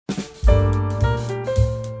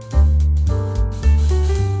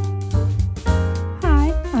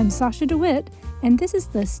Sasha DeWitt, and this is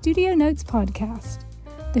the Studio Notes Podcast,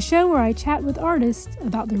 the show where I chat with artists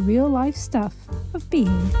about the real-life stuff of being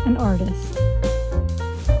an artist.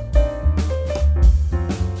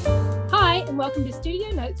 Hi, and welcome to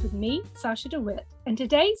Studio Notes with me, Sasha DeWitt, and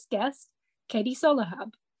today's guest, Katie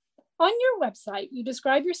Sollohub. On your website, you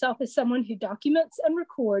describe yourself as someone who documents and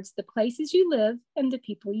records the places you live and the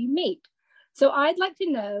people you meet. So I'd like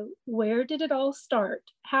to know, where did it all start?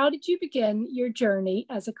 How did you begin your journey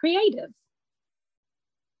as a creative?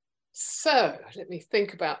 So let me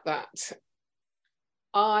think about that.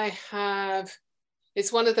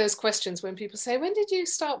 It's one of those questions when people say, when did you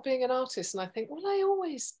start being an artist? And I think, well, I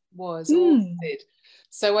always was, always did.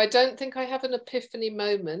 So I don't think I have an epiphany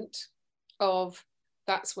moment of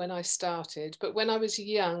that's when I started. But when I was a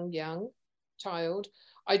young child,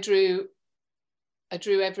 I drew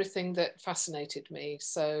everything that fascinated me.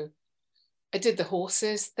 So I did the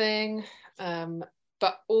horses thing,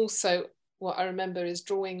 but also what I remember is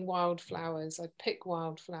drawing wildflowers. I'd pick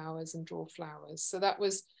wildflowers and draw flowers. So that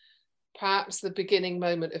was perhaps the beginning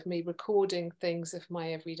moment of me recording things of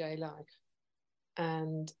my everyday life.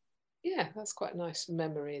 And yeah, that's quite a nice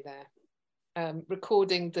memory there,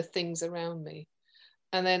 recording the things around me.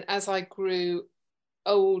 And then as I grew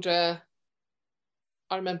older,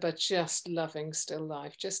 I remember just loving still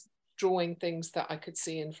life, just drawing things that I could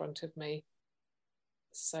see in front of me.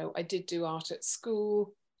 So I did do art at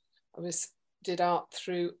school. Did art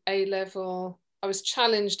through A-level. I was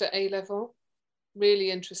challenged at A-level.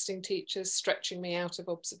 Really interesting teachers stretching me out of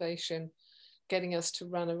observation, getting us to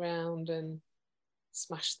run around and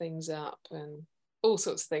smash things up and all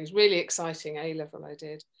sorts of things. Really exciting A-level I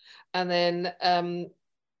did. And then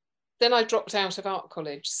I dropped out of art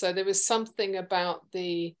college. So there was something about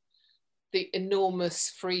the enormous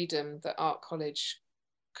freedom that art college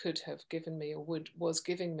could have given me or was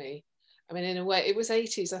giving me. I mean, in a way, it was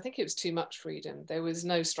 80s. I think it was too much freedom. There was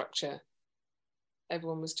no structure.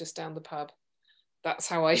 Everyone was just down the pub. That's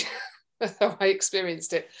how I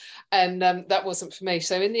experienced it. And that wasn't for me.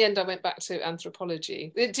 So in the end, I went back to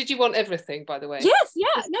anthropology. Did you want everything, by the way? Yes,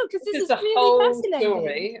 yeah. No, because this is really fascinating.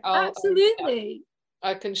 Story. Absolutely.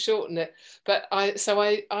 I can shorten it. But I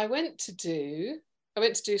went to do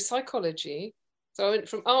psychology. So I went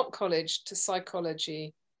from art college to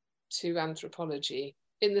psychology to anthropology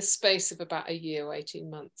in the space of about a year or 18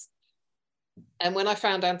 months. And when I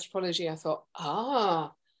found anthropology, I thought,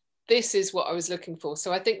 this is what I was looking for.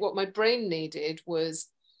 So I think what my brain needed was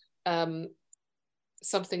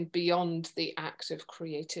something beyond the act of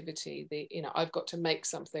creativity. I've got to make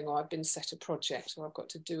something, or I've been set a project, or I've got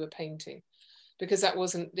to do a painting, because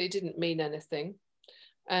it didn't mean anything.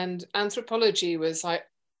 And anthropology was like,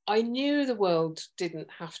 I knew the world didn't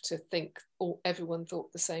have to think, or everyone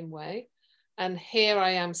thought the same way. And here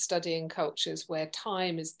I am studying cultures where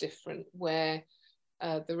time is different, where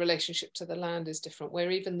the relationship to the land is different,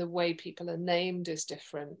 where even the way people are named is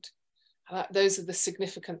different. Those are the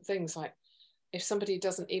significant things. Like if somebody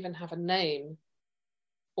doesn't even have a name,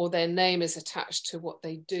 or their name is attached to what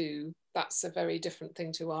they do, that's a very different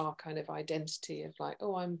thing to our kind of identity of like,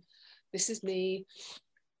 this is me.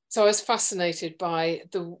 So I was fascinated by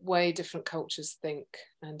the way different cultures think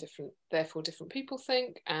and therefore different people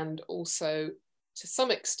think. And also to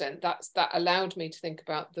some extent that allowed me to think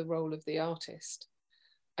about the role of the artist.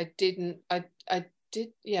 I did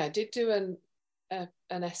do an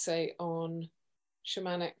essay on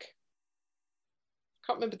shamanic.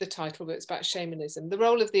 Can't remember the title, but it's about shamanism, the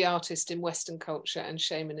role of the artist in Western culture and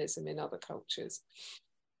shamanism in other cultures.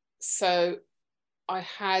 So I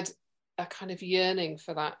had a kind of yearning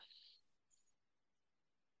for that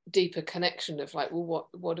deeper connection of like, well,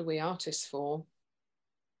 what are we artists for?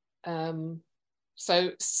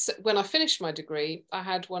 So when I finished my degree, I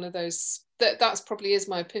had one of those, that's probably is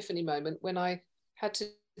my epiphany moment, when I had to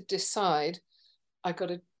decide. I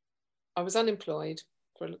was unemployed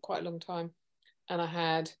for quite a long time, and I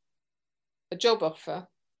had a job offer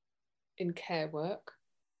in care work,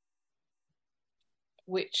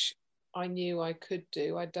 which I knew I could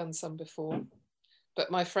do. I'd done some before,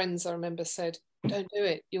 but my friends, I remember, said, don't do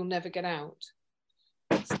it, you'll never get out.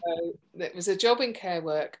 So it was a job in care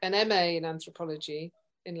work, an MA in anthropology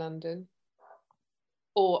in London,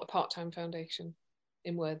 or a part-time foundation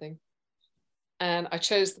in Worthing. And I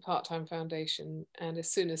chose the part-time foundation. And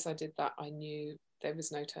as soon as I did that, I knew there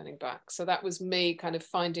was no turning back. So that was me kind of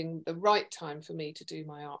finding the right time for me to do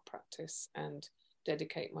my art practice and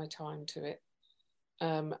dedicate my time to it.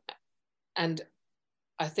 And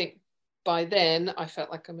I think by then I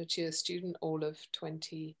felt like a mature student, all of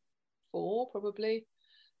 24 probably.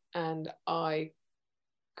 And I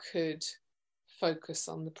could focus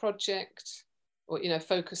on the project. or, you know,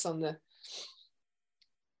 focus on the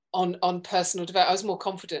on personal development. I was more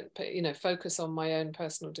confident, but, you know, focus on my own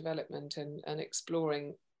personal development and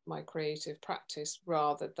exploring my creative practice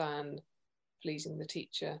rather than pleasing the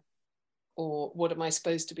teacher, or what am I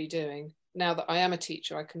supposed to be doing. Now that I am a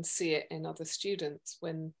teacher, I can see it in other students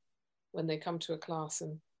when they come to a class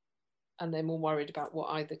and they're more worried about what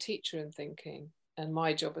I, the teacher, am thinking. And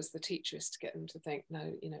my job as the teacher is to get them to think,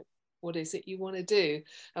 no, you know, what is it you want to do?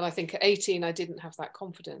 And I think at 18, I didn't have that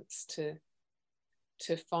confidence to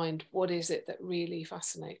find what is it that really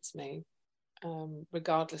fascinates me,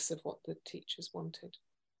 regardless of what the teachers wanted.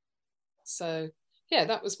 So yeah,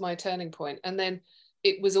 that was my turning point. And then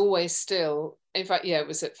it was always still, in fact, yeah, it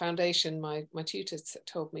was at foundation, my tutors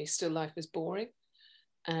told me still life is boring.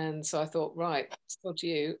 And so I thought, right, sod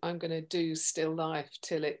you, I'm going to do still life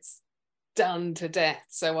till it's done to death.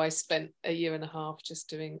 So I spent a year and a half just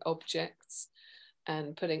doing objects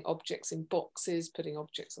and putting objects in boxes, putting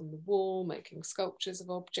objects on the wall, making sculptures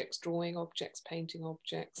of objects, drawing objects, painting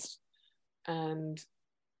objects, and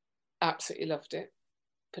absolutely loved it.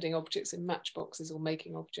 Putting objects in matchboxes or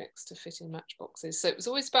making objects to fit in matchboxes. So it was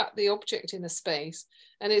always about the object in a space.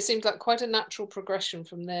 And it seemed like quite a natural progression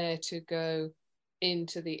from there to go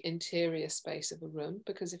into the interior space of a room,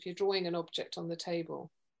 because if you're drawing an object on the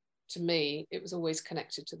table, to me, it was always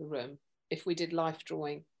connected to the room. If we did life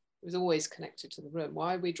drawing, it was always connected to the room.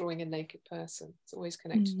 Why are we drawing a naked person? It's always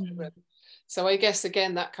connected to the room. So I guess,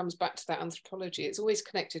 again, that comes back to that anthropology. It's always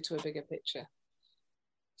connected to a bigger picture.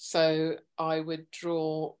 So I would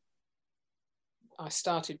draw, I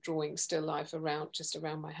started drawing still life just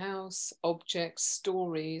around my house. Objects,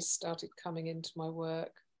 stories started coming into my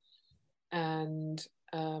work. And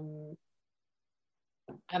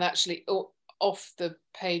actually off the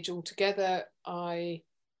page altogether, by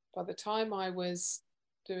the time I was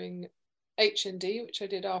doing HND, which I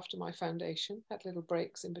did after my foundation, had little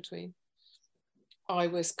breaks in between, I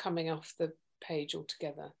was coming off the page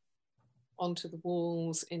altogether, onto the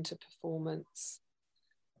walls, into performance,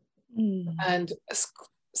 and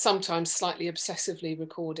sometimes slightly obsessively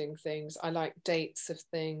recording things. I like dates of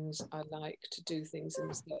things. I like to do things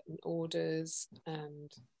in certain orders. And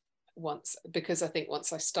because I think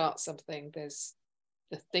once I start something, there's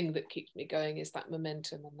the thing that keeps me going is that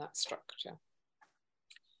momentum and that structure.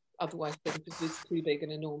 Otherwise, it's too big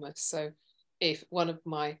and enormous. So if one of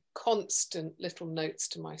my constant little notes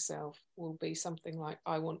to myself will be something like,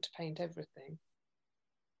 I want to paint everything.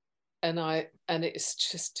 And it's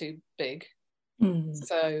just too big.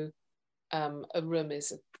 So a room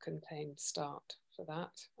is a contained start for that.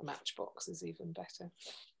 A matchbox is even better.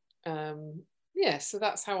 Yeah, so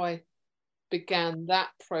that's how I began that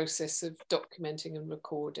process of documenting and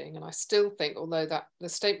recording. And I still think, although the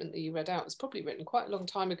statement that you read out was probably written quite a long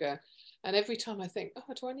time ago, and every time I think,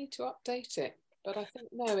 oh, do I need to update it? But I think,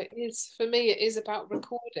 no, it is, for me, it is about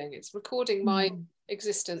recording. It's recording my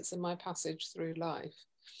existence and my passage through life.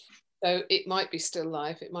 So it might be still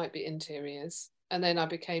life, it might be interiors. And then I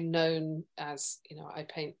became known as, you know, I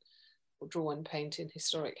paint or draw and paint in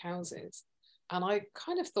historic houses. And I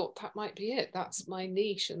kind of thought that might be it. That's my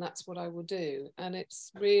niche and that's what I will do. And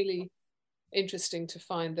it's really interesting to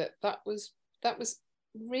find that was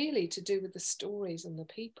really to do with the stories and the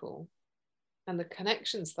people and the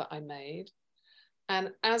connections that I made.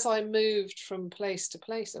 And as I moved from place to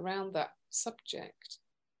place around that subject,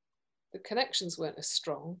 the connections weren't as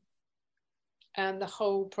strong. And the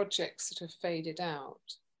whole project sort of faded out.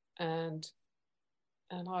 And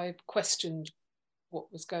I questioned what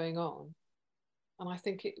was going on. And I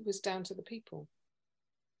think it was down to the people,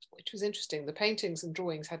 which was interesting. The paintings and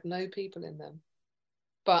drawings had no people in them,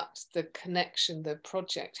 but the connection, the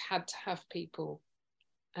project had to have people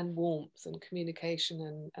and warmth and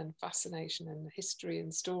communication and fascination and history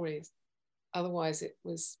and stories. Otherwise, it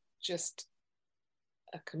was just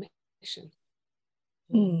a commission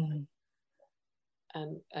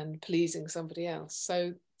and pleasing somebody else.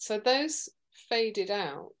 So those faded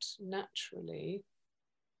out naturally.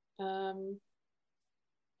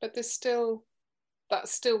 But that's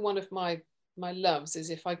still one of my loves, is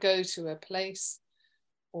if I go to a place,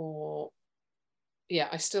 or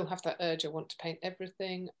I still have that urge. I want to paint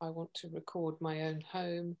everything. I want to record my own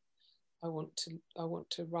home. I want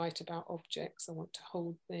to write about objects. I want to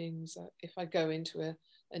hold things. If I go into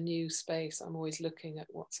a new space, I'm always looking at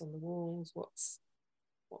what's on the walls, what's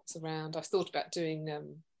around. I've thought about doing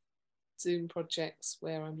Zoom projects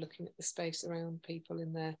where I'm looking at the space around people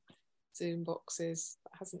in their Zoom boxes.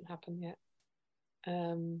 That hasn't happened yet.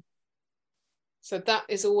 So that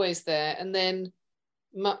is always there. And then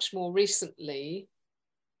much more recently,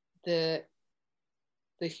 the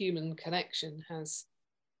human connection has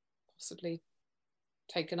possibly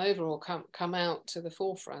taken over or come out to the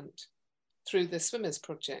forefront through the Swimmers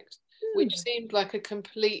Project, which seemed like a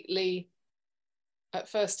completely, at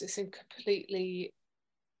first it seemed completely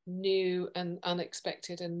new and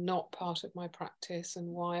unexpected and not part of my practice. And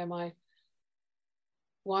why am I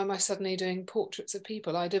suddenly doing portraits of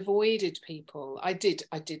people? I'd avoided people. I did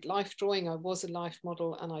life drawing. I was a life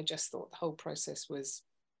model, and I just thought the whole process was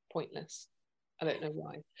pointless. I don't know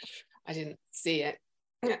why. I didn't see it.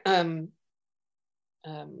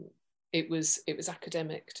 It was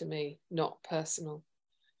academic to me, not personal.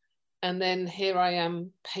 And then here I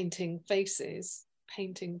am painting faces,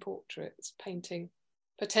 painting portraits, painting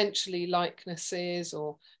potentially likenesses,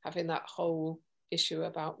 or having that whole issue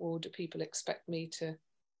about, well, do people expect me to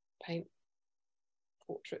paint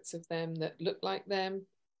portraits of them that look like them?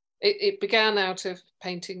 It began out of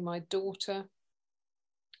painting my daughter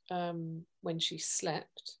when she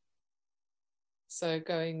slept. So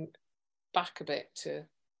going back a bit to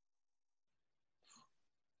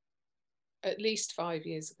at least 5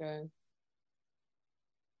 years ago,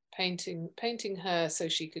 painting her so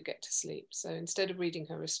she could get to sleep. So instead of reading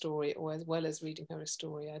her a story, or as well as reading her a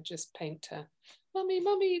story, I'd just paint her. Mummy,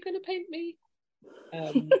 you're going to paint me.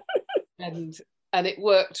 And it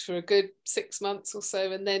worked for a good 6 months or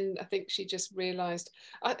so. And then I think she just realized,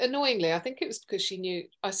 annoyingly, I think it was because she knew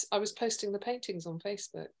I was posting the paintings on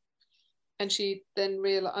Facebook. And she then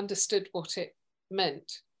understood what it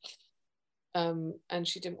meant. And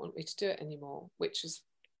she didn't want me to do it anymore, which is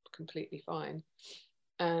completely fine.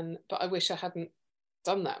 But I wish I hadn't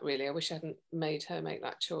done that, really. I wish I hadn't made her make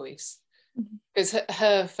that choice. Because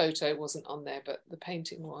her photo wasn't on there, but the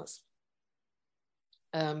painting was.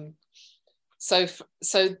 So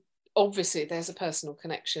obviously there's a personal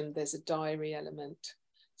connection, there's a diary element.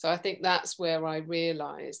 So I think that's where I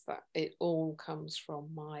realized that it all comes from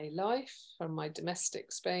my life, from my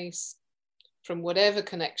domestic space, from whatever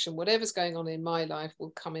connection, whatever's going on in my life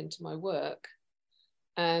will come into my work.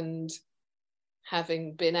 And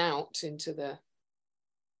having been out into the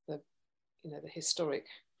historic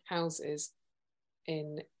houses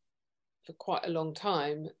for quite a long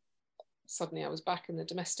time, suddenly I was back in the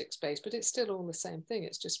domestic space, but it's still all the same thing.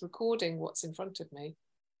 It's just recording what's in front of me,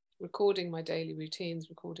 recording my daily routines,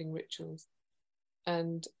 recording rituals.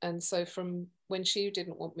 And so from when she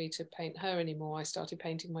didn't want me to paint her anymore, I started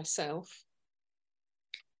painting myself.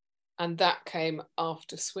 And that came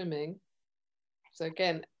after swimming. So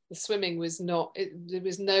again, the swimming was there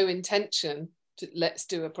was no intention to let's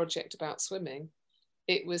do a project about swimming.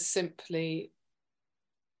 It was simply,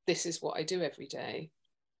 this is what I do every day.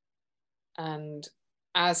 And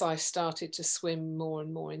as I started to swim more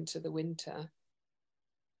and more into the winter,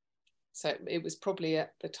 so it was probably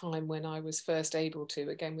at the time when I was first able to,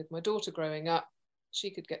 again, with my daughter growing up, she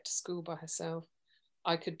could get to school by herself.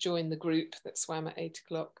 I could join the group that swam at 8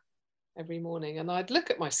 o'clock every morning. And I'd look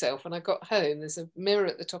at myself when I got home, there's a mirror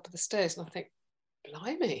at the top of the stairs, and I think,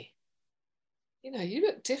 blimey, you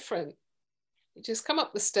look different. You just come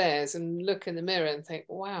up the stairs and look in the mirror and think,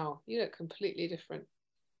 wow, you look completely different.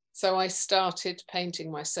 So I started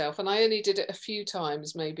painting myself, and I only did it a few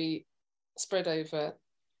times, maybe spread over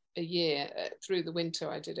a year. Through the winter,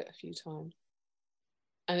 I did it a few times.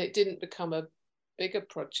 And it didn't become a bigger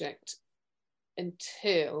project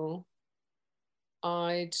until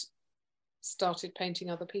I'd started painting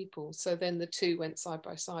other people. So then the two went side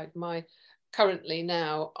by side. Currently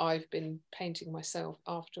now, I've been painting myself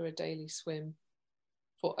after a daily swim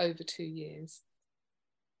for over 2 years.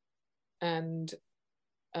 And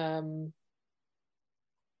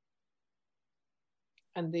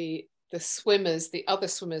the swimmers, the other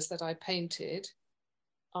swimmers that I painted,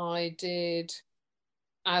 I did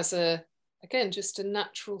as again, just a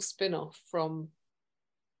natural spin-off from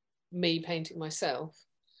me painting myself.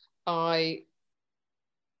 I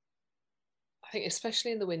think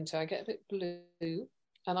especially in the winter, I get a bit blue.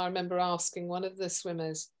 And I remember asking one of the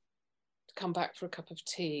swimmers to come back for a cup of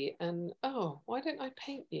tea, and, oh, why don't I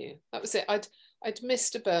paint you? That was it. I'd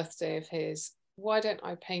missed a birthday of his. Why don't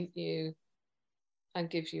I paint you and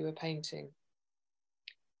give you a painting?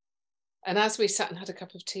 And as we sat and had a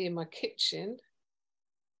cup of tea in my kitchen,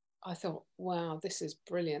 I thought, wow, this is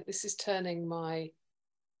brilliant. This is turning my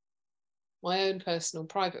own personal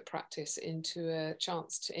private practice into a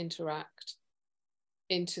chance to interact,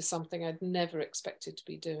 into something I'd never expected to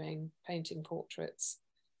be doing, painting portraits.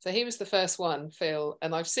 So he was the first one, Phil,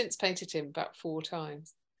 and I've since painted him about 4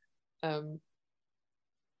 times. And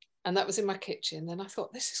that was in my kitchen. Then I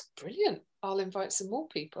thought, this is brilliant. I'll invite some more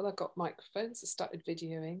people. I got microphones. I started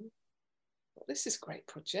videoing. Well, this is a great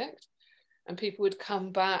project. And people would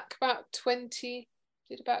come back, about 20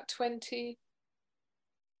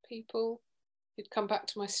 people You'd come back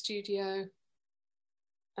to my studio.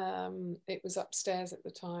 It was upstairs at the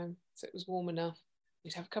time, so it was warm enough.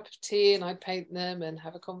 You'd have a cup of tea and I'd paint them and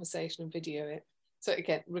have a conversation and video it. So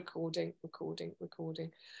again, recording.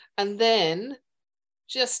 And then,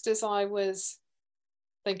 just as I was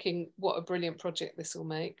thinking, what a brilliant project this will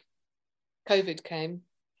make, COVID came.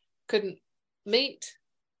 Couldn't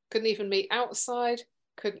even meet outside,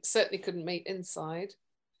 certainly couldn't meet inside.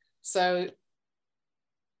 So,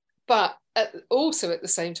 but also at the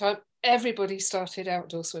same time, everybody started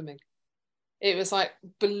outdoor swimming. It was like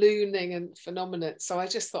ballooning and phenomenal. So I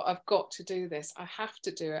just thought, I've got to do this. I have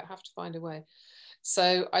to do it. I have to find a way.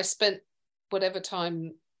 So I spent whatever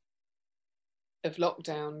time of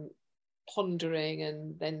lockdown pondering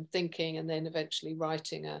and then thinking, and then eventually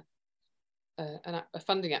writing a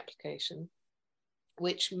funding application,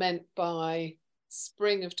 which meant by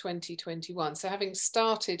spring of 2021. So having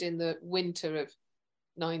started in the winter of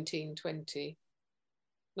 1920,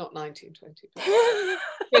 not 1920,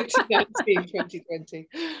 but 2019, 2020.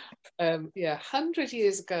 Yeah, 100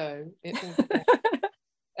 years ago.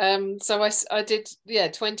 So I did,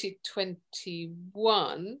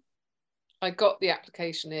 2021. I got the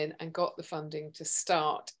application in and got the funding to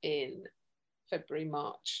start in February,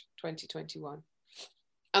 March 2021.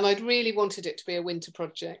 And I'd really wanted it to be a winter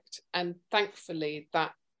project. And thankfully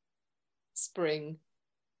that spring,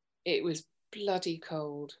 it was bloody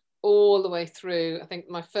cold all the way through. I think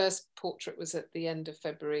my first portrait was at the end of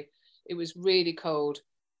February. It was really cold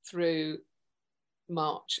through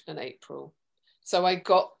March and April. So I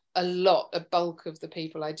got a bulk of the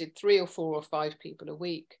people. I did 3 or 4 or 5 people a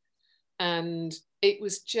week. And it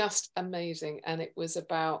was just amazing. And it was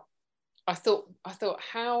about, I thought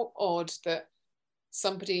how odd that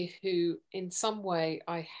somebody who in some way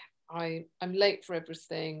I'm late for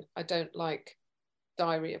everything. I don't like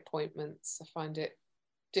diary appointments. I find it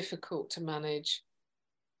difficult to manage.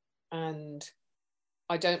 And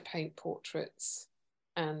I don't paint portraits.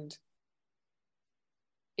 And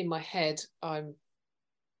in my head, I'm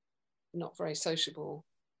not very sociable.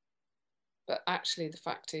 But actually the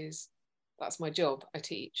fact is, that's my job. I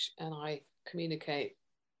teach and I communicate,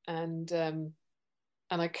 and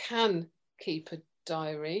I can keep a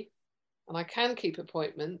diary and I can keep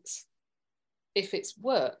appointments if it's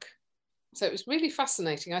work. So it was really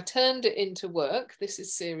fascinating. I turned it into work. This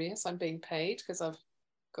is serious. I'm being paid because I've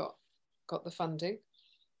got the funding,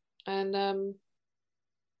 and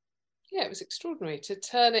it was extraordinary to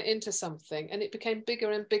turn it into something, and it became bigger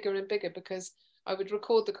and bigger and bigger because I would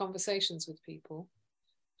record the conversations with people.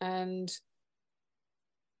 And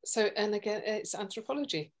so, and again, it's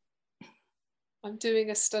anthropology. I'm doing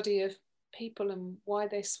a study of people and why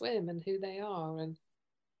they swim and who they are and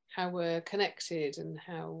how we're connected and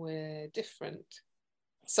how we're different.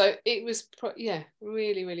 So it was,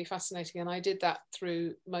 really, really fascinating. And I did that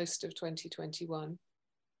through most of 2021.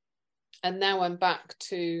 And now I'm back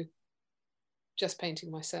to just painting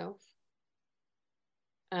myself.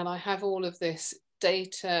 And I have all of this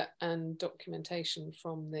data and documentation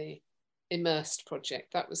from the Immersed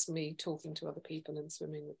project. That was me talking to other people and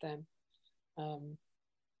swimming with them.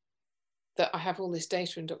 That I have all this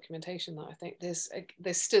data and documentation that I think there's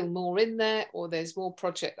still more in there, or there's more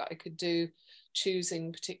project that I could do,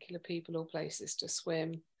 choosing particular people or places to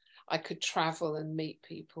swim. I could travel and meet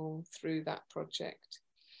people through that project.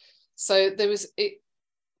 So there was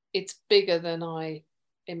it's bigger than I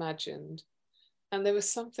imagined. And there was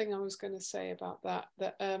something I was going to say about that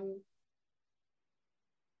I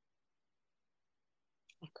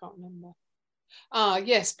can't remember.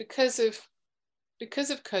 Yes, because of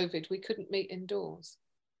COVID, we couldn't meet indoors,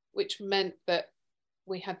 which meant that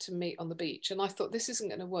we had to meet on the beach. And I thought, this isn't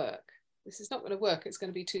going to work. This is not going to work. It's going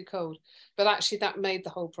to be too cold. But actually that made the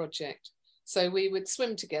whole project. So we would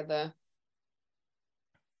swim together,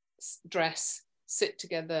 dress, sit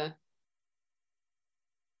together.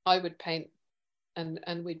 I would paint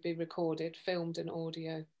and we'd be recorded, filmed and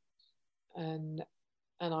audio. And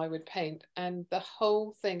I would paint. And the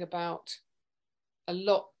whole thing about a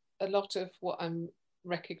lot of what I'm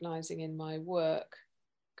recognizing in my work,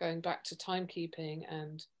 going back to timekeeping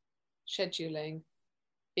and scheduling,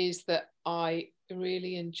 is that I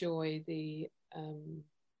really enjoy the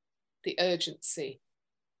urgency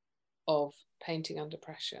of painting under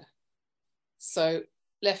pressure. So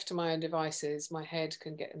left to my own devices, my head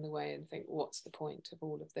can get in the way and think, what's the point of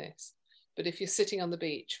all of this? But if you're sitting on the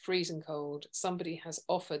beach, freezing cold, somebody has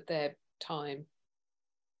offered their time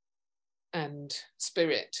and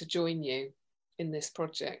spirit to join you in this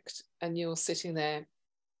project, and you're sitting there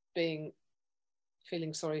feeling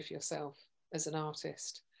sorry for yourself as an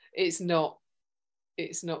artist, it's not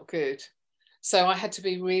good. So I had to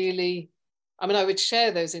be really, I mean, I would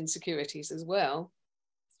share those insecurities as well,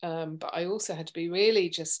 but I also had to be really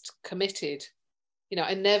just committed. You know,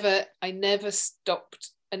 I never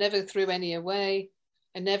stopped. I never threw any away.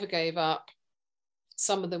 I never gave up.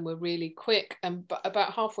 Some of them were really quick, and but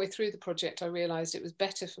about halfway through the project, I realized it was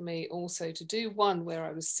better for me also to do one where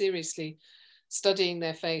I was seriously studying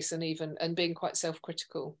their face and being quite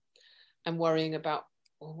self-critical and worrying about,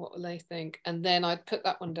 well, what will they think? And then I'd put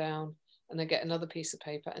that one down and then get another piece of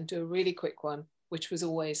paper and do a really quick one, which was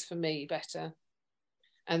always for me better.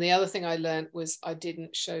 And the other thing I learned was I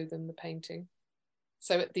didn't show them the painting.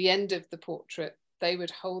 So at the end of the portrait, they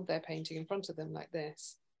would hold their painting in front of them like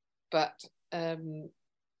this, but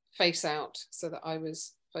face out, so that I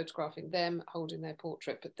was photographing them holding their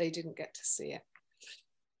portrait, but they didn't get to see it.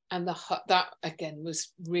 And that again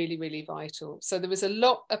was really, really vital. So there was a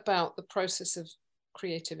lot about the process of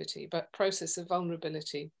creativity, but process of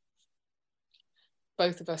vulnerability.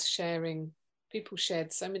 Both of us sharing, people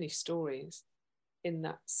shared so many stories in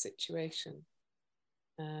that situation.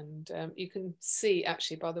 And you can see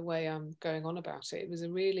actually by the way I'm going on about it, it was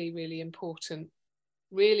a really, really important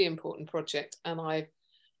project. And I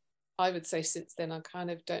would say since then, I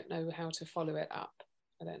kind of don't know how to follow it up.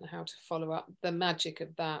 I don't know how to follow up the magic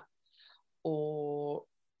of that or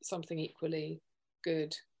something equally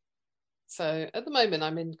good. So at the moment,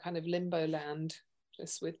 I'm in kind of limbo land,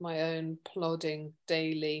 just with my own plodding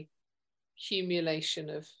daily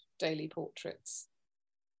accumulation of daily portraits.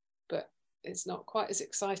 But it's not quite as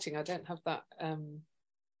exciting. I don't have that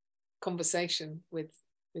conversation with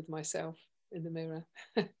myself in the mirror.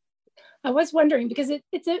 I was wondering, because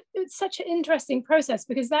it's such an interesting process,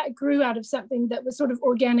 because that grew out of something that was sort of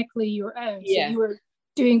organically your own. Yeah. So you were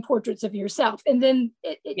doing portraits of yourself, and then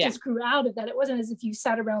it Yeah. just grew out of that. It wasn't as if you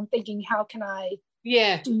sat around thinking, how can I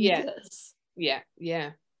do this? Yeah,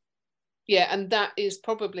 and that is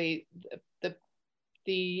probably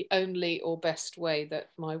the only or best way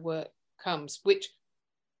that my work comes, which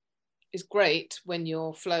is great when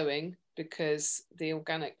you're flowing, because the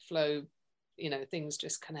organic flow, you know, things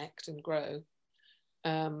just connect and grow.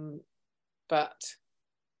 But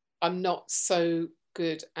I'm not so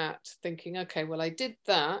good at thinking, okay, well, I did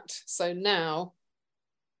that, so now,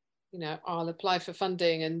 you know, I'll apply for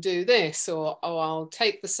funding and do this, or I'll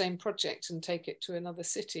take the same project and take it to another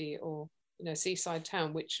city or, you know, seaside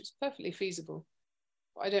town, which is perfectly feasible.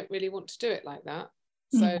 But I don't really want to do it like that.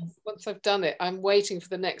 So once I've done it, I'm waiting for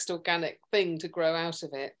the next organic thing to grow out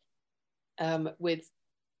of it,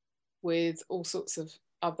 with all sorts of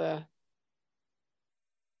other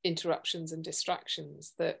interruptions and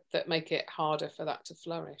distractions that make it harder for that to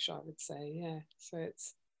flourish, I would say. Yeah.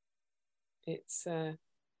 So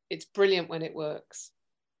it's brilliant when it works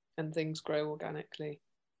and things grow organically.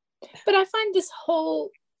 But I find this whole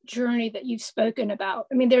journey that you've spoken about,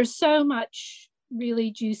 I mean, there's so much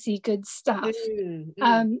really juicy, good stuff.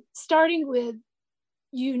 Starting with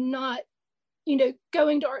you not, you know,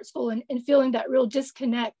 going to art school and feeling that real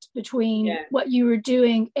disconnect between what you were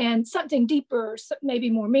doing and something deeper, maybe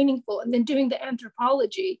more meaningful, and then doing the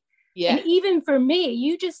anthropology. And even for me,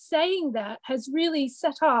 you just saying that has really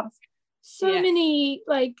set off so many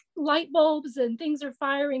like light bulbs, and things are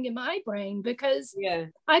firing in my brain, because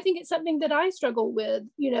I think it's something that I struggle with.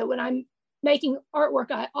 You know, when I'm making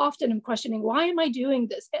artwork, I often am questioning, why am I doing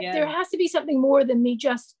this? There has to be something more than me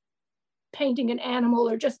just painting an animal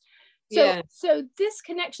or just so this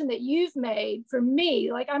connection that you've made for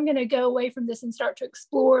me, like, I'm going to go away from this and start to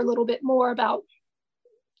explore a little bit more about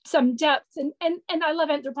some depth, and I love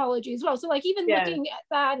anthropology as well. So like even looking at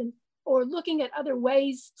that, and or looking at other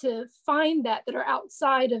ways to find that are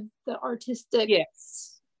outside of the artistic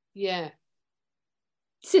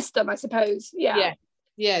system, I suppose.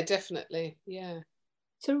 Yeah, definitely. Yeah.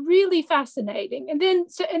 So really fascinating. And then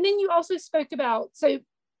you also spoke about, so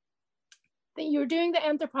that you were doing the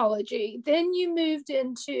anthropology, then you moved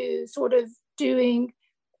into sort of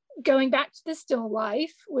going back to the still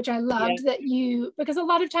life, which I loved that you, because a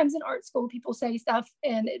lot of times in art school, people say stuff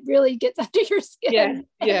and it really gets under your skin.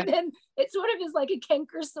 And then it sort of is like a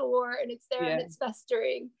canker sore, and it's there and it's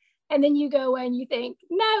festering. And then you go and you think,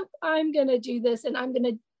 no, I'm going to do this, and I'm going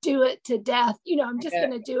to do it to death. You know, I'm just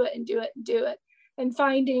going to do it and do it and do it. And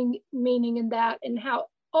finding meaning in that, and how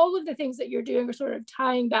all of the things that you're doing are sort of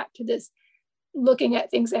tying back to this, looking at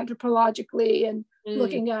things anthropologically, and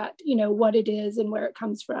looking at, you know, what it is and where it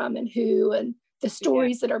comes from and who, and the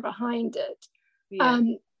stories that are behind it.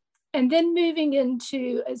 And then moving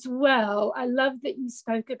into as well, I love that you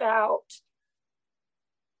spoke about,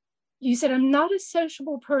 you said, I'm not a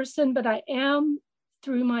sociable person, but I am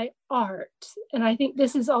through my art. And I think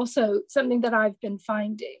this is also something that I've been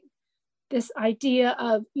finding. this idea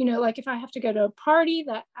of, like if I have to go to a party,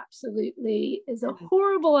 that absolutely is a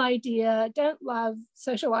horrible idea. Don't love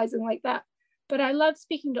socializing like that. But I love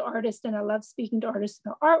speaking to artists, and I love speaking to artists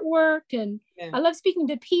about artwork. And I love speaking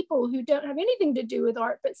to people who don't have anything to do with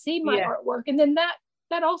art, but see my artwork. And then that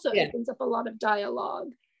also opens up a lot of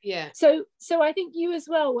dialogue. Yeah. So I think you as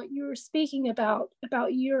well, what you were speaking about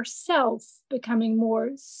yourself becoming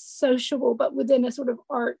more sociable, but within a sort of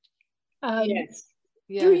art,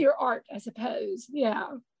 through your art, I suppose. Yeah.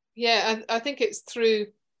 Yeah, I think it's through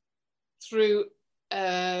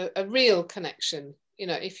a real connection.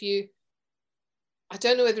 I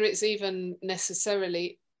don't know whether it's even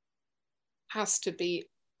necessarily has to be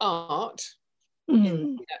art,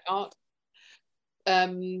 art,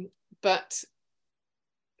 but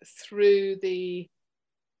through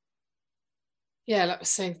like I was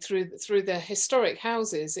saying, through the historic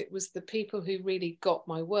houses, it was the people who really got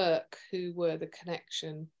my work who were the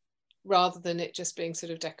connection, rather than it just being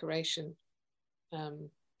sort of decoration.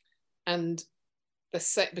 And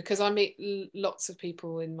because I meet lots of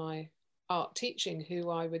people in my art teaching who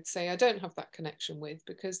I would say I don't have that connection with,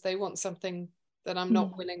 because they want something that I'm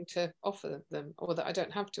not willing to offer them, or that I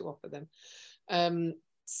don't have to offer them.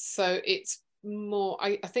 So it's more,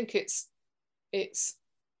 I think it's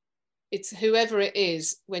whoever it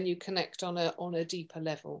is, when you connect on a deeper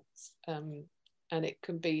level. And it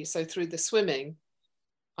can be, so through the swimming,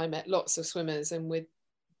 I met lots of swimmers, and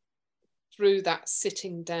through that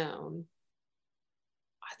sitting down,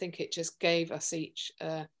 I think it just gave us each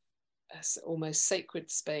a almost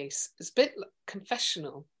sacred space. It's a bit like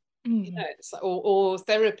confessional, it's like, or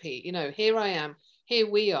therapy. Here I am, here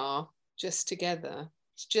we are, just together.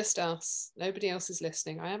 It's just us. Nobody else is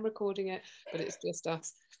listening. I am recording it, but it's just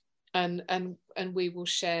us. And we will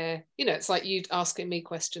share. It's like you asking me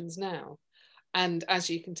questions now. And as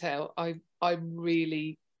you can tell, I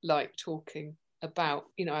really like talking about.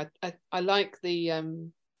 I like the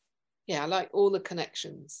I like all the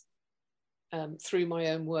connections through my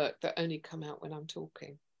own work that only come out when I'm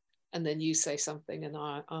talking. And then you say something and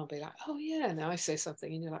I'll be like, oh yeah, and I say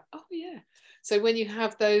something and you're like, oh yeah. So when you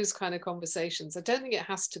have those kind of conversations, I don't think it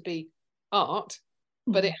has to be art,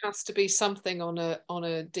 but it has to be something on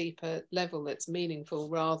a deeper level that's meaningful,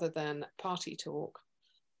 rather than party talk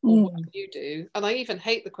or what you do. And I even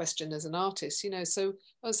hate the question as an artist, so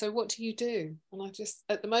what do you do? And I just,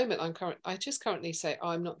 at the moment, I just currently say, oh,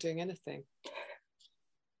 I'm not doing anything.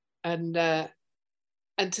 And to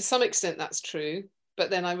some extent that's true, but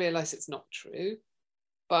then I realize it's not true.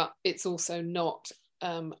 But it's also not,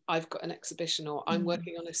 I've got an exhibition, or I'm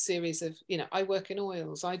working on a series of, I work in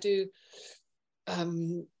oils, I do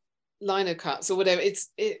lino cuts or whatever.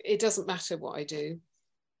 It doesn't matter what I do.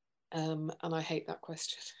 And I hate that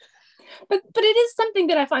question. But it is something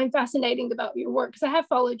that I find fascinating about your work, because I have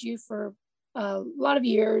followed you for a lot of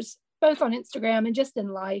years, both on Instagram and just in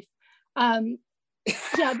life.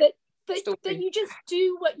 That you just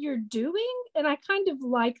do what you're doing, and I kind of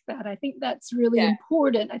like that. I think that's really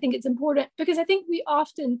important. I think it's important because I think we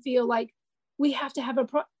often feel like we have to have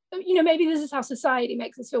maybe this is how society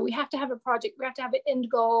makes us feel. We have to have a project, we have to have an end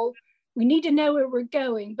goal, we need to know where we're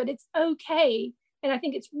going, but it's okay. And I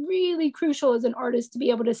think it's really crucial as an artist to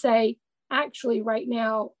be able to say, actually, right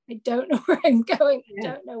now, I don't know where I'm going. I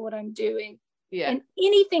don't know what I'm doing. And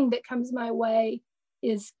anything that comes my way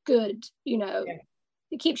is good,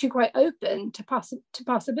 It keeps you quite open to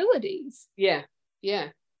possibilities. Yeah,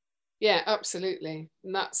 absolutely.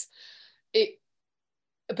 And that's it.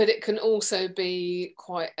 But it can also be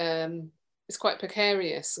quite, it's quite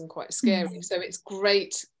precarious and quite scary. So it's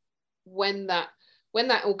great when that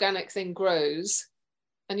organic thing grows,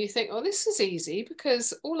 and you think, oh, this is easy,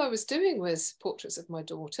 because all I was doing was portraits of my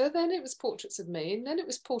daughter, then it was portraits of me, and then it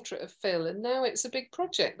was portrait of Phil, and now it's a big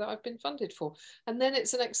project that I've been funded for, and then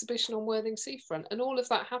it's an exhibition on Worthing Seafront, and all of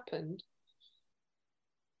that happened.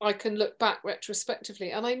 I can look back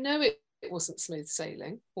retrospectively, and I know it wasn't smooth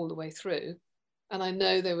sailing all the way through, and I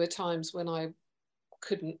know there were times when I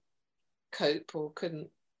couldn't cope or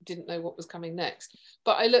didn't know what was coming next,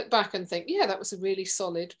 but I look back and think, yeah, that was a really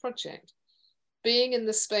solid project. Being in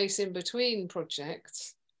the space in between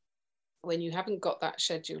projects, when you haven't got that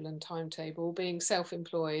schedule and timetable, being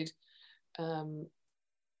self-employed,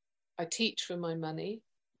 I teach for my money,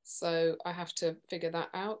 so I have to figure that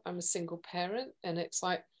out. I'm a single parent, and it's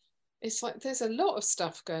like there's a lot of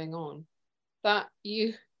stuff going on that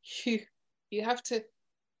you have to.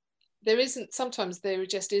 Sometimes there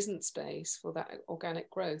just isn't space for that organic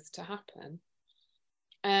growth to happen,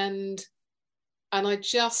 and I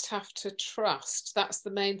just have to trust. That's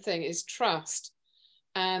the main thing, is trust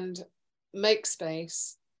and make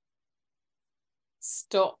space,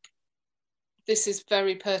 stop this is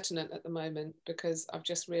very pertinent at the moment, because I've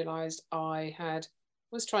just realised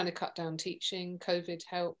was trying to cut down teaching. COVID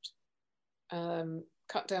helped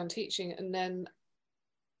cut down teaching, and then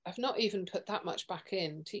I've not even put that much back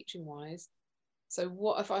in teaching wise. So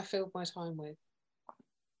what have I filled my time with?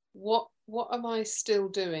 What am I still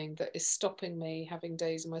doing that is stopping me having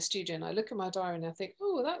days in my studio? And I look at my diary and I think,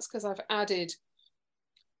 oh, that's because I've added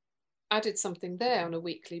something there on a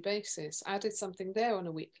weekly basis, added something there on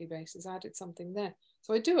a weekly basis, added something there.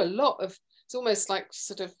 So I do a lot of, it's almost like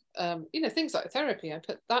sort of, things like therapy. I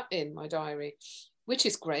put that in my diary, which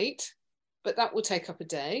is great, but that will take up a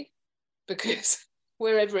day, because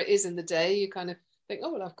wherever it is in the day, you kind of think,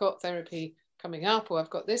 oh, well, I've got therapy coming up, or I've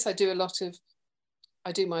got this. I do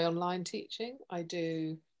my online teaching. I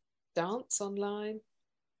do dance online.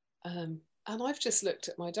 And I've just looked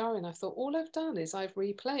at my diary and I thought, all I've done is I've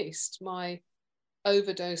replaced my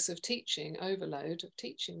overdose of teaching, overload of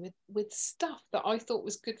teaching with stuff that I thought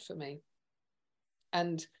was good for me.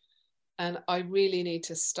 And I really need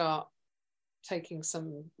to start taking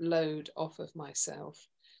some load off of myself,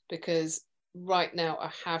 because right now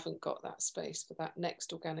I haven't got that space for that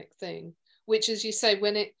next organic thing, which, as you say,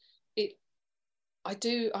 when I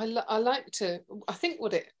like to, I think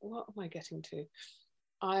what am I getting to?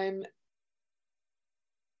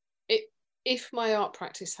 If my art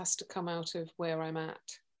practice has to come out of where I'm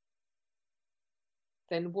at,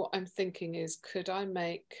 then what I'm thinking is, could I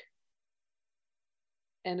make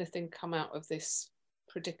anything come out of this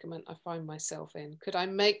predicament I find myself in? Could I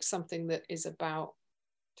make something that is about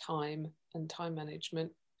time and time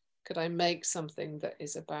management? Could I make something that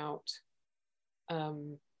is about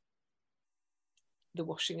the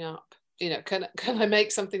washing up? Can I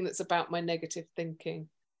make something that's about my negative thinking?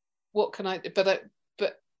 What can I do? But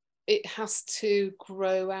it has to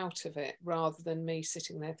grow out of it, rather than me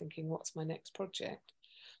sitting there thinking, what's my next project?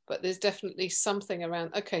 But there's definitely something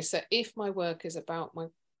around, okay, so if my work is about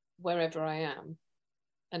wherever I am,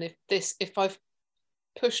 and if I've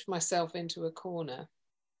pushed myself into a corner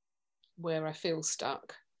where I feel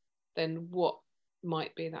stuck, then what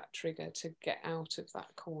might be that trigger to get out of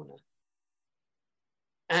that corner?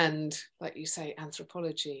 And like you say,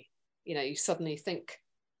 anthropology, you suddenly think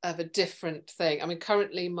of a different thing. I mean,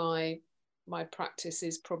 currently my practice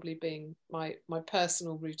is probably being, my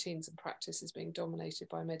personal routines and practice is being dominated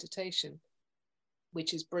by meditation,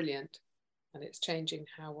 which is brilliant, and it's changing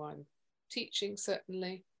how I'm teaching,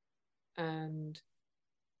 certainly, and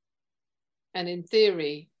in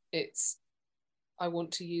theory I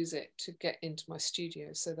want to use it to get into my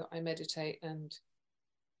studio so that I meditate and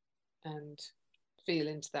feel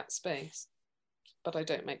into that space, but I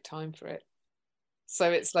don't make time for it. So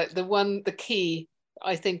it's like the key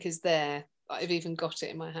I think is there. I've even got it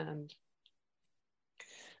in my hand.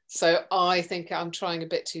 So I think I'm trying a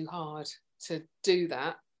bit too hard to do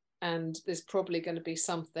that. And there's probably going to be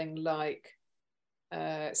something like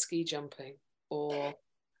ski jumping, or,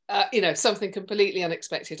 something completely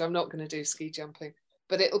unexpected. I'm not going to do ski jumping,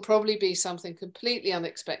 but it'll probably be something completely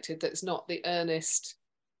unexpected that's not the earnest,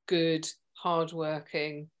 good,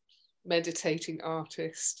 hardworking, meditating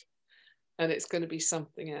artist. And it's going to be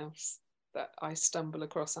something else that I stumble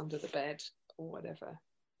across under the bed or whatever.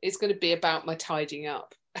 It's going to be about my tidying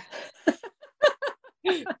up.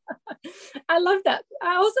 I love that.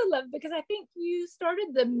 I also love it because I think you started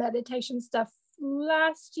the meditation stuff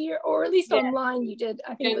last year, or at least online you did.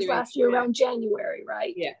 I think January, it was last year around January,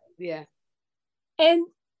 right? Yeah. And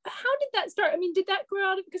how did that start? I mean, did that grow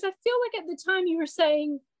out of, because I feel like at the time you were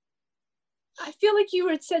saying, I feel like you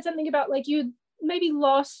had said something about like you maybe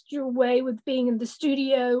lost your way with being in the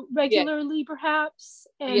studio regularly, perhaps,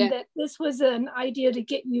 and that this was an idea to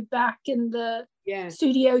get you back in the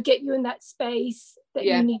studio, get you in that space that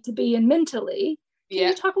you need to be in mentally. Can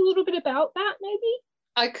you talk a little bit about that, maybe?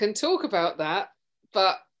 I can talk about that,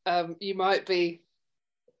 but you might be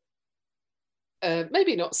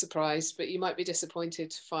maybe not surprised, but you might be disappointed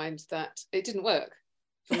to find that it didn't work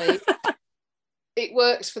for me. It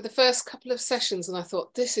worked for the first couple of sessions and I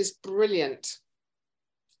thought, this is brilliant.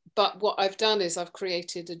 But what I've done is I've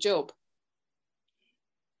created a job.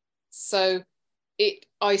 So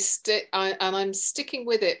I'm sticking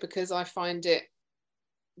with it because I find it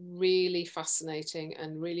really fascinating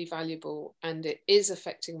and really valuable, and it is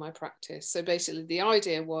affecting my practice. So basically the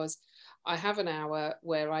idea was I have an hour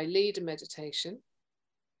where I lead a meditation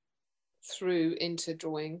through into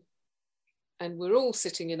drawing, and we're all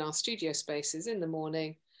sitting in our studio spaces in the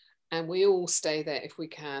morning, and we all stay there if we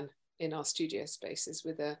can in our studio spaces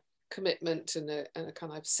with a commitment and a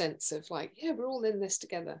kind of sense of like, yeah, we're all in this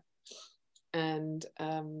together. And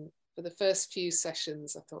for the first few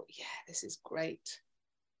sessions I thought, yeah, this is great.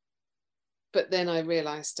 But then I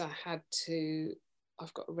realized I've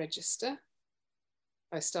got to register.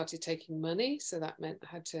 I started taking money, so that meant I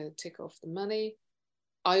had to tick off the money.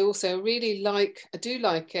 I also I do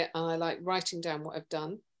like it, and I like writing down what I've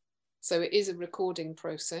done. So it is a recording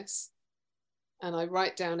process, and I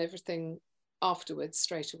write down everything afterwards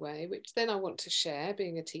straight away, which then I want to share.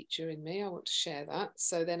 Being a teacher in me, I want to share that.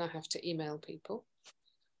 So then I have to email people.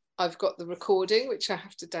 I've got the recording, which I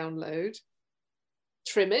have to download,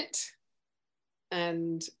 trim it,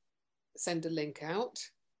 and send a link out.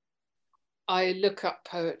 I look up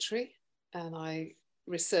poetry and I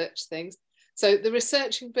research things. So the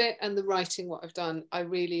researching bit and the writing what I've done, I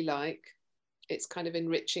really like. It's kind of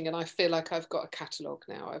enriching, and I feel like I've got a catalogue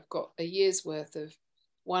now. I've got a year's worth of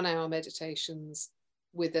 1 hour meditations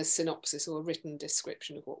with a synopsis or a written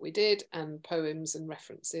description of what we did, and poems and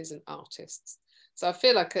references and artists. So I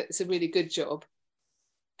feel like it's a really good job.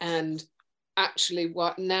 And actually,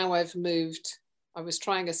 now I've moved, I was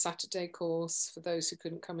trying a Saturday course for those who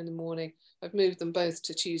couldn't come in the morning. I've moved them both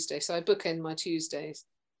to Tuesday. So I bookend my Tuesdays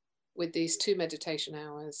with these 2 meditation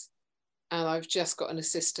hours. And I've just got an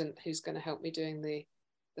assistant who's going to help me doing the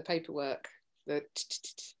paperwork.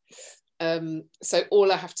 So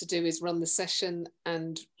all I have to do is run the session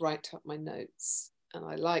and write up my notes. And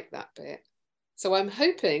I like that bit. So I'm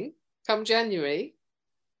hoping come January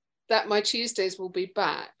that my Tuesdays will be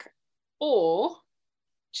back, or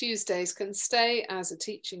Tuesdays can stay as a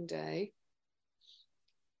teaching day,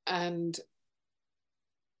 and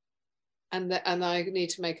I need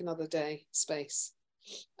to make another day space.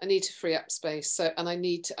 I need to free up space. So, and I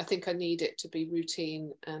think I need it to be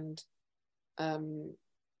routine. And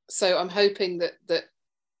so I'm hoping that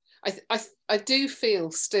I do feel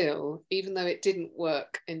still, even though it didn't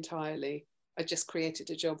work entirely, I just created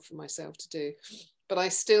a job for myself to do. But I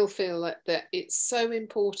still feel like that it's so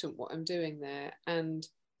important what I'm doing there and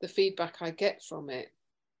the feedback I get from it.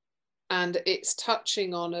 And it's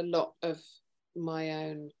touching on a lot of my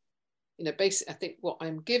own, basically, I think what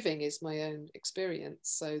I'm giving is my own experience.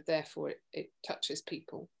 So therefore it touches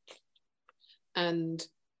people. And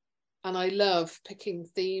I love picking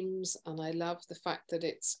themes, and I love the fact that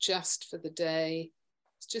it's just for the day.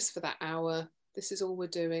 It's just for that hour. This is all we're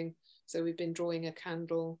doing. So we've been drawing a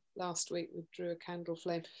candle. Last week we drew a candle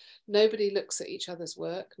flame. Nobody looks at each other's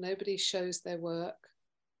work. Nobody shows their work.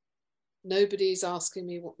 Nobody's asking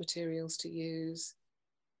me what materials to use.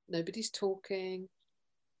 Nobody's talking.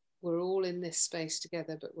 We're all in this space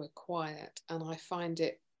together, but we're quiet. And I find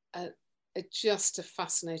it just a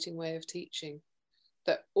fascinating way of teaching.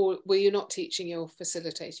 Where you're not teaching, you're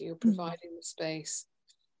facilitating, you're providing the space,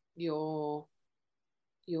 you're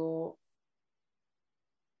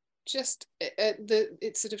just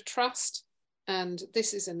it's sort of trust, and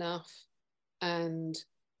this is enough, and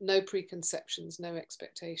no preconceptions, no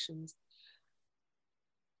expectations.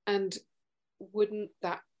 And wouldn't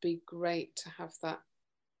that be great to have that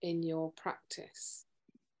in your practice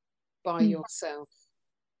by yourself?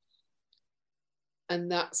 And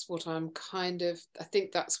that's what I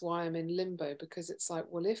think that's why I'm in limbo, because it's like,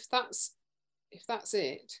 well, if that's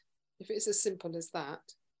it, if it's as simple as that,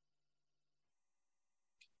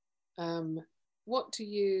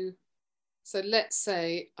 so let's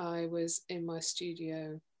say I was in my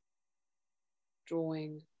studio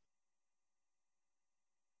drawing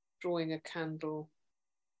a candle.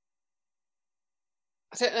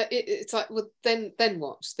 I don't know, it's like, well, then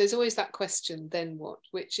what? There's always that question, then what?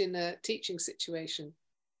 Which in a teaching situation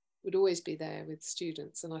would always be there with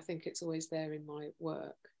students, and I think it's always there in my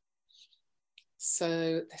work.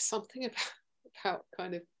 So there's something about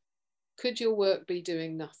kind of, could your work be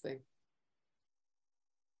doing nothing?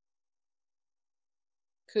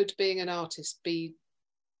 Could being an artist be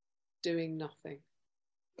doing nothing?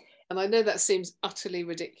 And I know that seems utterly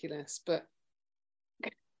ridiculous, but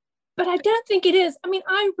I don't think it is. I mean,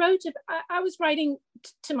 I was writing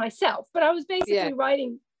to myself, but I was basically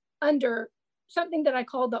writing under something that I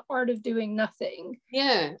call the art of doing nothing.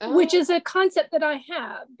 Yeah. Which is a concept that I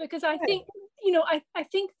have, because I think, I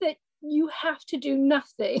think that you have to do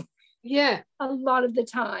nothing. Yeah. A lot of the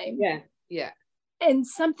time. Yeah. Yeah. And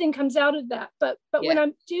something comes out of that. But when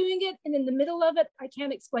I'm doing it and in the middle of it, I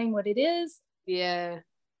can't explain what it is. Yeah.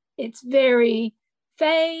 It's very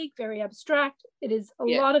vague, very abstract. It is a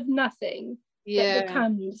lot of nothing that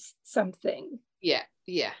becomes something. Yeah.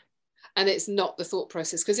 Yeah. And it's not the thought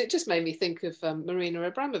process, because it just made me think of Marina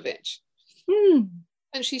Abramovich. And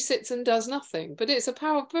she sits and does nothing, but it's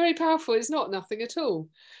very powerful. It's not nothing at all.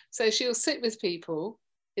 So she'll sit with people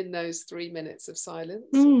in those 3 minutes of silence.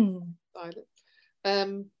 And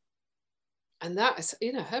that is,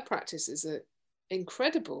 her practice is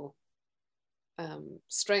incredible.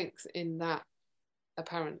 strength in that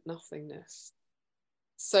apparent nothingness.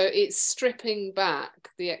 So it's stripping back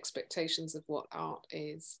the expectations of what art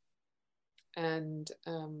is, and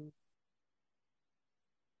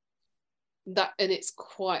it's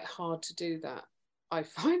quite hard to do that, I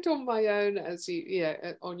find, on my own, as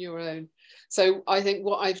on your own. So I think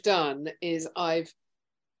what I've done is I've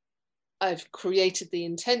created the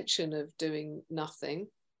intention of doing nothing,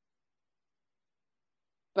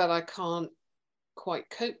 but I can't quite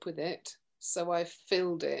cope with it. So I've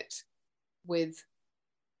filled it with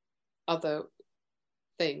other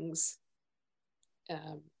things,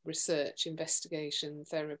 research, investigation,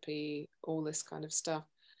 therapy, all this kind of stuff.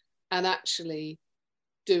 And actually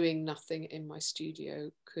doing nothing in my studio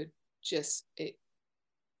could just, I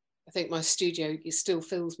think my studio still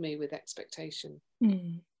fills me with expectation.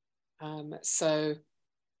 So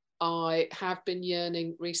I have been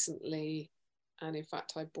yearning recently, and in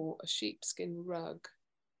fact I bought a sheepskin rug,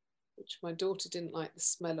 which my daughter didn't like the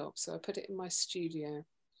smell of, so I put it in my studio.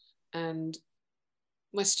 And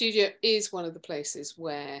my studio is one of the places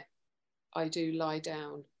where I do lie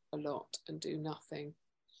down a lot and do nothing.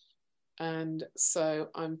 And so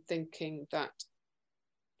I'm thinking that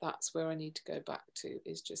that's where I need to go back to,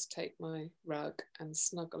 is just take my rug and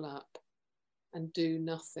snuggle up and do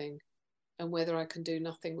nothing. And whether I can do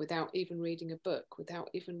nothing without even reading a book, without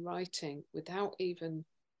even writing, without even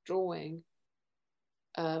drawing,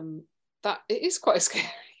 that it is quite scary.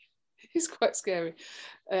 It is quite scary.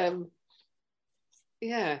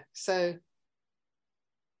 Yeah, so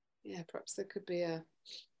yeah, perhaps there could be a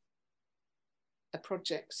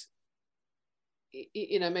project.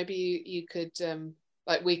 You know, maybe you could,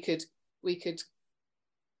 like we could,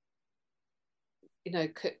 you know,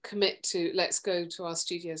 commit to, let's go to our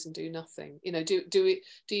studios and do nothing. You know,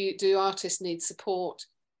 do artists need support?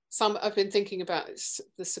 I've been thinking about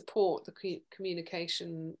the support, the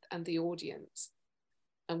communication, and the audience,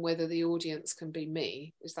 and whether the audience can be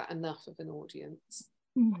me. Is that enough of an audience?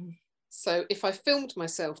 So if I filmed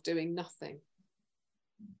myself doing nothing,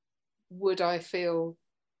 would I feel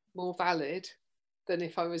more valid than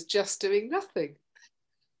if I was just doing nothing?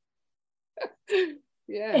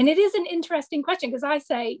 Yeah. And it is an interesting question, because I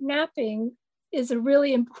say napping is a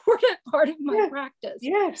really important part of my practice.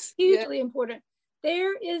 Yes. Hugely important.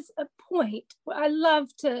 There is a point where I love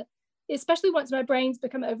to, especially once my brain's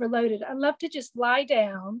become overloaded, I love to just lie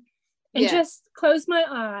down and just close my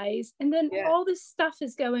eyes, and then all this stuff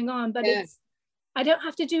is going on, but I don't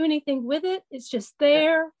have to do anything with it. It's just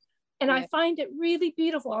there. And I find it really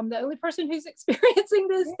beautiful. I'm the only person who's experiencing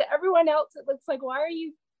this. To everyone else, it looks like, why are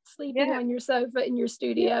you sleeping on your sofa in your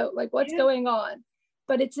studio? Like, what's going on?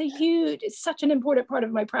 But it's such an important part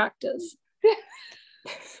of my practice.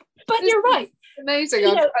 But you're right. Amazing.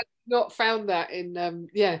 I've not found that in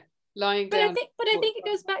lying down. But I think it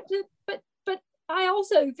goes back to, but I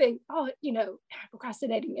also think,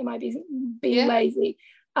 procrastinating, am I being lazy?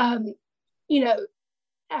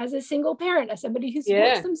 As a single parent, as somebody who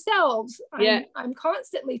supports themselves, I'm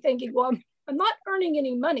constantly thinking, well, I'm not earning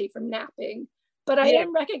any money from napping, but I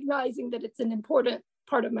am recognizing that it's an important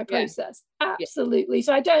part of my process. Absolutely.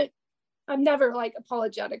 So I'm never like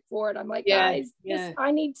apologetic for it. I'm like, guys,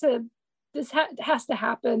 this has to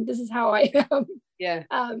happen. This is how I am.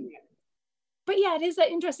 But it is that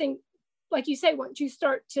interesting, like you say, once you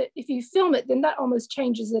start to, if you film it, then that almost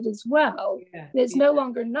changes it as well. It's no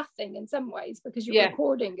longer nothing in some ways, because you're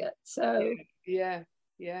recording it. So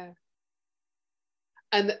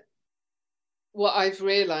and what I've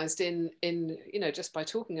realized in just by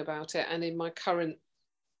talking about it, and in my current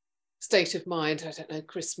state of mind, I don't know,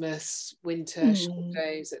 Christmas, winter, short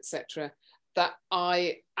days, etc., that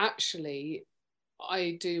I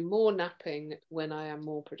do more napping when I am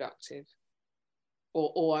more productive,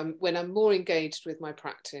 or when I'm more engaged with my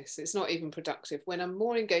practice. It's not even productive. When I'm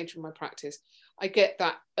more engaged with my practice, I get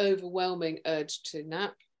that overwhelming urge to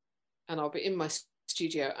nap, and I'll be in my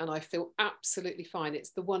studio and I feel absolutely fine.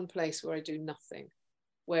 It's the one place where I do nothing.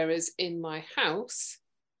 Whereas in my house,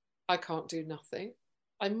 I can't do nothing.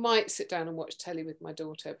 I might sit down and watch telly with my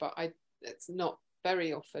daughter, but it's not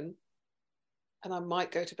very often. And I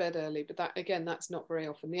might go to bed early, but that's not very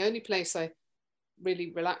often. The only place I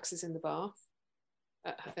really relax is in the bath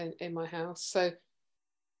in my house. So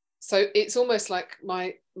it's almost like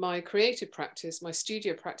my creative practice, my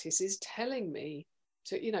studio practice, is telling me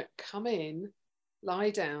to, come in,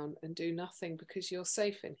 lie down and do nothing, because you're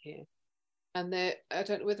safe in here. And I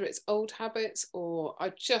don't know whether it's old habits, or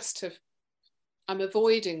I'm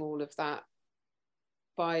avoiding all of that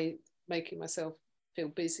by making myself feel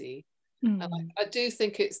busy. And I do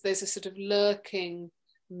think there's a sort of lurking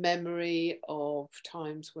memory of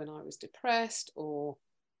times when I was depressed, or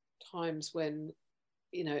times when,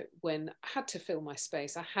 you know, when I had to fill my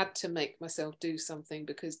space. I had to make myself do something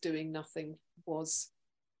because doing nothing was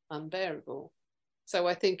unbearable. So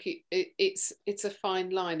I think it's a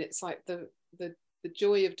fine line. It's like the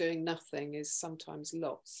joy of doing nothing is sometimes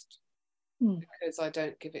lost because I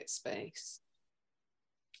don't give it space.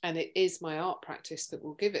 And it is my art practice that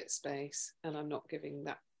will give it space, and I'm not giving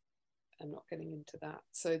that. I'm not getting into that.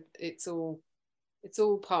 So it's all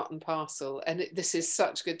part and parcel. And this is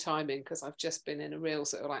such good timing because I've just been in a real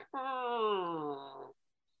sort of like,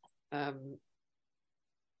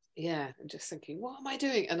 yeah, I'm just thinking, what am I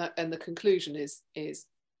doing? And the conclusion is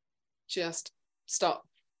just start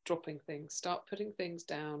dropping things, start putting things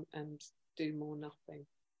down, and do more nothing.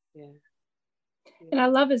 Yeah. And I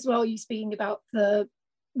love as well you speaking about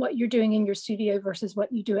what you're doing in your studio versus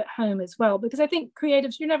what you do at home as well, because I think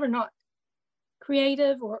creatives, you're never not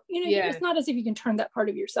creative, or it's not as if you can turn that part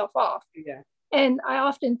of yourself off. And I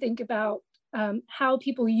often think about how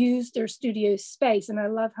people use their studio space, and I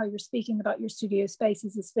love how you're speaking about your studio space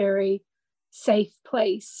as this very safe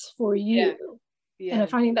place for you. And I'm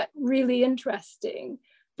finding that really interesting,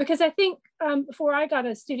 because I think before I got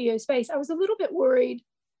a studio space, I was a little bit worried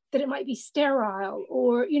that it might be sterile,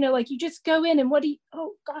 or like you just go in and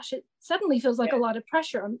oh gosh, it suddenly feels like a lot of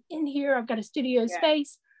pressure. I'm in here, I've got a studio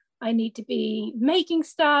space, I need to be making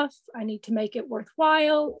stuff, I need to make it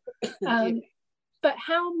worthwhile. But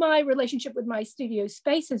how my relationship with my studio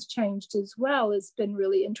space has changed as well has been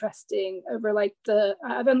really interesting over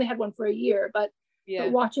I've only had one for a year, but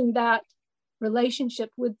watching that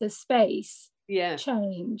relationship with the space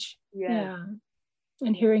change.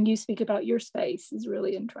 And hearing you speak about your space is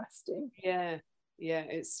really interesting.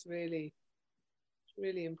 It's really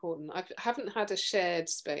important. I haven't had a shared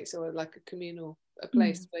space or like a communal, a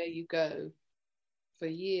place where you go for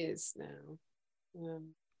years now.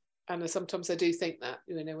 And sometimes I do think that,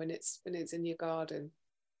 when it's in your garden,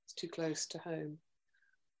 it's too close to home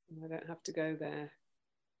and I don't have to go there.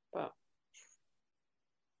 But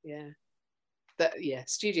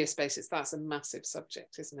studio spaces, that's a massive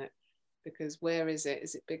subject, isn't it? Because where is it?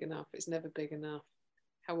 Is it big enough? It's never big enough.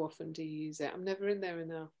 How often do you use it? I'm never in there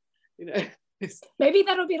enough, Maybe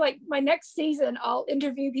that'll be like my next season. I'll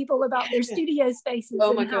interview people about their studio spaces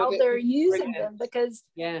and how they're using them, because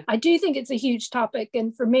I do think it's a huge topic.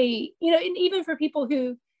 And for me, and even for people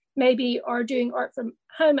who maybe are doing art from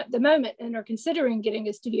home at the moment and are considering getting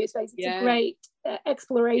a studio space, it's a great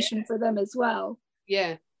exploration for them as well.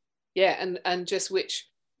 And just which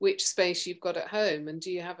space you've got at home, and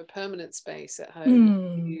do you have a permanent space at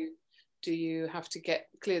home? Do you have to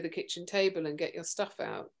clear the kitchen table and get your stuff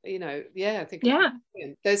out? I think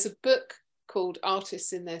there's a book called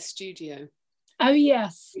Artists in Their Studio. Oh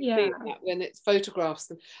yes, when it photographs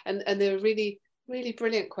them, and there are really, really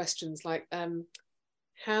brilliant questions like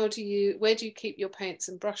where do you keep your paints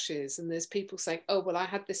and brushes? And there's people saying, oh well, I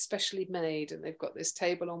had this specially made, and they've got this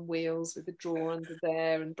table on wheels with a drawer under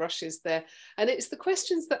there and brushes there. And it's the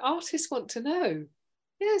questions that artists want to know.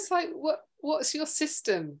 It's like, what's your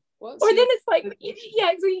system? It's like,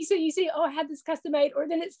 so you see, oh, I had this custom made, or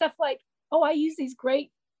then it's stuff like, oh, I use these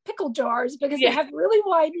great pickle jars because they have really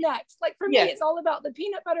wide necks. Like for me, it's all about the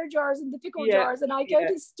peanut butter jars and the pickle jars, and I go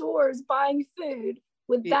to stores buying food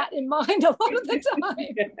with that in mind a lot of the time.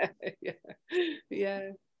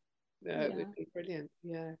 It would be brilliant.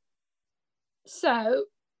 So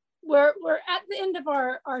we're at the end of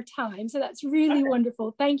our time, so that's really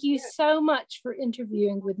wonderful. Thank you so much for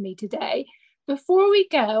interviewing with me today. Before we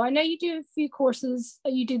go, I know you do a few courses.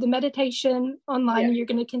 You do the meditation online, and you're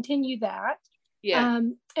going to continue that.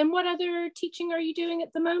 And what other teaching are you doing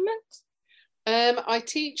at the moment? I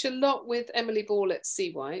teach a lot with Emily Ball at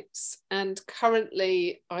Sea Whites, and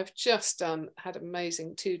currently I've just had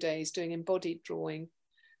amazing 2 days doing embodied drawing,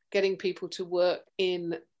 getting people to work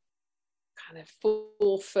in kind of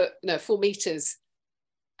 4 meters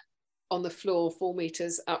on the floor, 4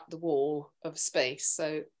 meters up the wall of space.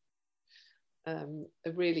 So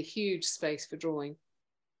a really huge space for drawing.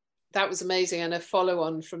 That was amazing. And a follow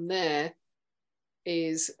on from there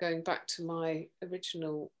is going back to my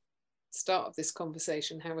original start of this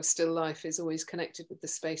conversation, how a still life is always connected with the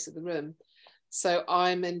space of the room. So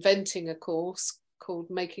I'm inventing a course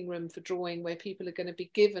called Making Room for Drawing, where people are going to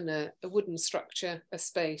be given a wooden structure, a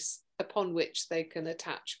space upon which they can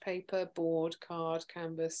attach paper, board, card,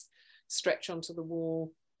 canvas, stretch onto the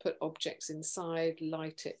wall, put objects inside,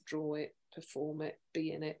 light it, draw it, perform it,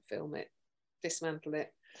 be in it, film it, dismantle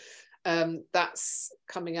it. That's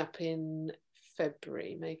coming up in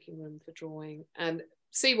February, Making Room for Drawing. And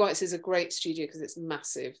Sea Whites is a great studio because it's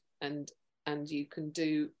massive, and and you can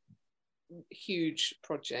do huge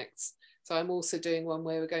projects. So I'm also doing one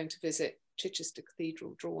where we're going to visit Chichester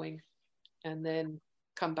Cathedral drawing and then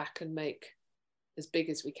come back and make as big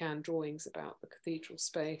as we can drawings about the cathedral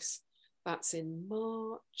space. That's in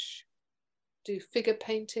March. Do figure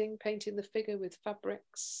painting the figure with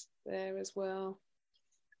fabrics there as well.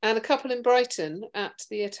 And a couple in Brighton at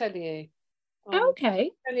the Atelier.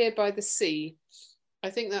 Okay. Atelier by the Sea. I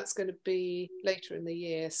think that's going to be later in the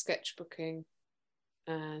year, sketchbooking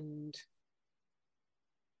and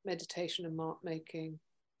meditation and mark making,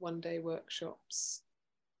 one-day workshops.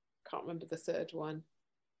 Can't remember the third one.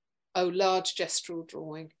 Oh, large gestural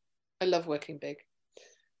drawing. I love working big.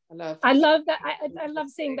 I love that. I love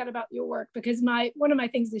seeing that about your work, because one of my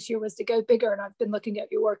things this year was to go bigger, and I've been looking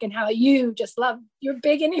at your work and how you just you're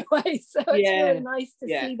big anyway. So it's really nice to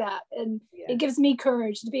see that. And it gives me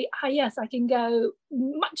courage to be, yes, I can go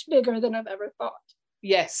much bigger than I've ever thought.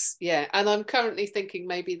 Yes, yeah. And I'm currently thinking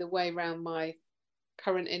maybe the way around my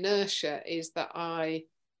current inertia is that I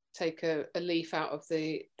take a leaf out of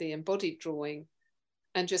the embodied drawing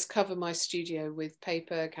and just cover my studio with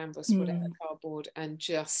paper, canvas, whatever, cardboard, and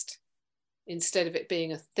just, instead of it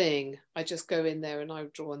being a thing, I just go in there and I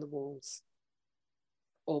draw on the walls.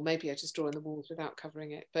 Or maybe I just draw on the walls without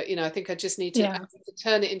covering it. But, I think I just need to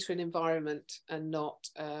turn it into an environment and not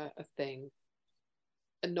a thing.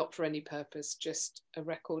 And not for any purpose, just a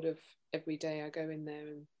record of every day I go in there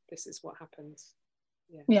and this is what happens.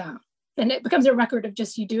 Yeah. And it becomes a record of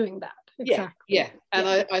just you doing that. Exactly. Yeah.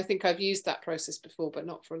 And I think I've used that process before, but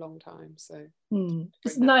not for a long time. So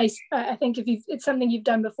it's nice. I think if it's something you've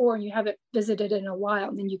done before and you haven't visited in a while,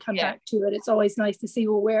 and then you come back to it, it's always nice to see,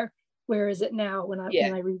 well, where is it now when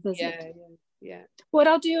I revisit? Yeah. What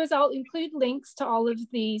I'll do is I'll include links to all of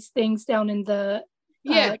these things down in the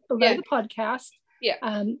below the podcast.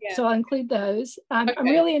 So I'll include those. I'm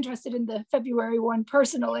really interested in the February one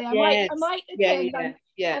personally. I might attend.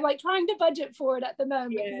 I'm like trying to budget for it at the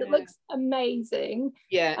moment because it looks amazing.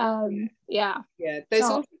 There's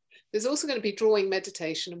also going to be drawing,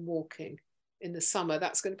 meditation and walking in the summer.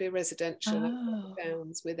 That's going to be a residential at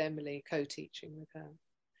Downs with Emily, co-teaching with her.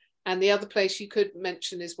 And the other place you could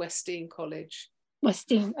mention is Westdean College.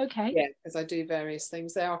 Westdean, okay. Yeah, because I do various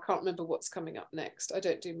things there. I can't remember what's coming up next. I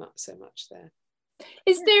don't do so much there.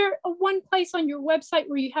 Is there one place on your website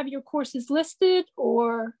where you have your courses listed,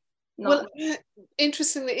 or not? Well,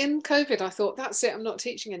 interestingly, in COVID, I thought, that's it, I'm not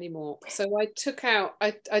teaching anymore. So I took out,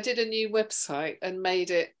 I did a new website and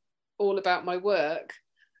made it all about my work.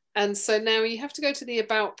 And so now you have to go to the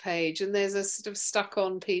About page, and there's a sort of stuck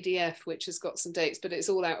on PDF, which has got some dates, but it's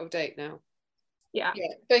all out of date now. Yeah.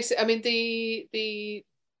 Basically, I mean, the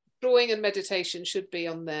drawing and meditation should be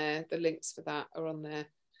on there. The links for that are on there.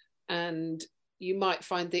 And you might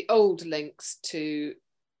find the old links to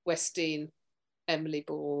Westdean, Emily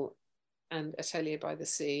Ball and Atelier by the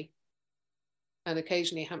Sea, and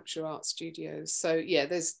occasionally Hampshire Art Studios. So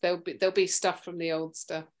there'll be stuff from the old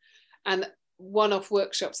stuff, and one-off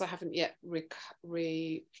workshops I haven't yet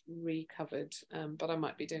recovered, but I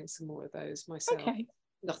might be doing some more of those myself. Okay.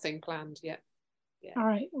 Nothing planned yet. All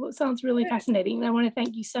right. Well, it sounds really fascinating. I want to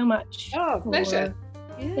thank you so much for pleasure.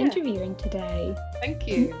 Interviewing today. Thank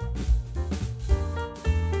you.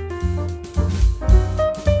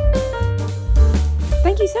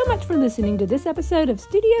 Thank you so much for listening to this episode of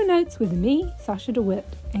Studio Notes with me, Sasha DeWitt,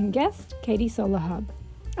 and guest Katie Sollohub.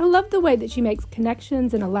 I love the way that she makes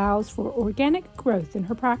connections and allows for organic growth in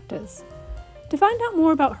her practice. To find out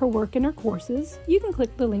more about her work and her courses, you can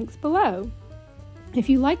click the links below. If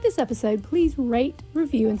you like this episode, please rate,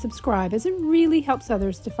 review, and subscribe, as it really helps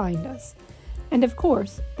others to find us. And of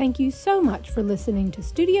course, thank you so much for listening to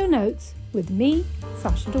Studio Notes with me,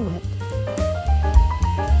 Sasha DeWitt.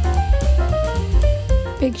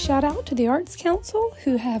 Big shout out to the Arts Council,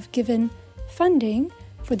 who have given funding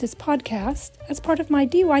for this podcast as part of my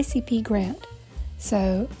DYCP grant.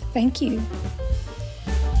 So thank you.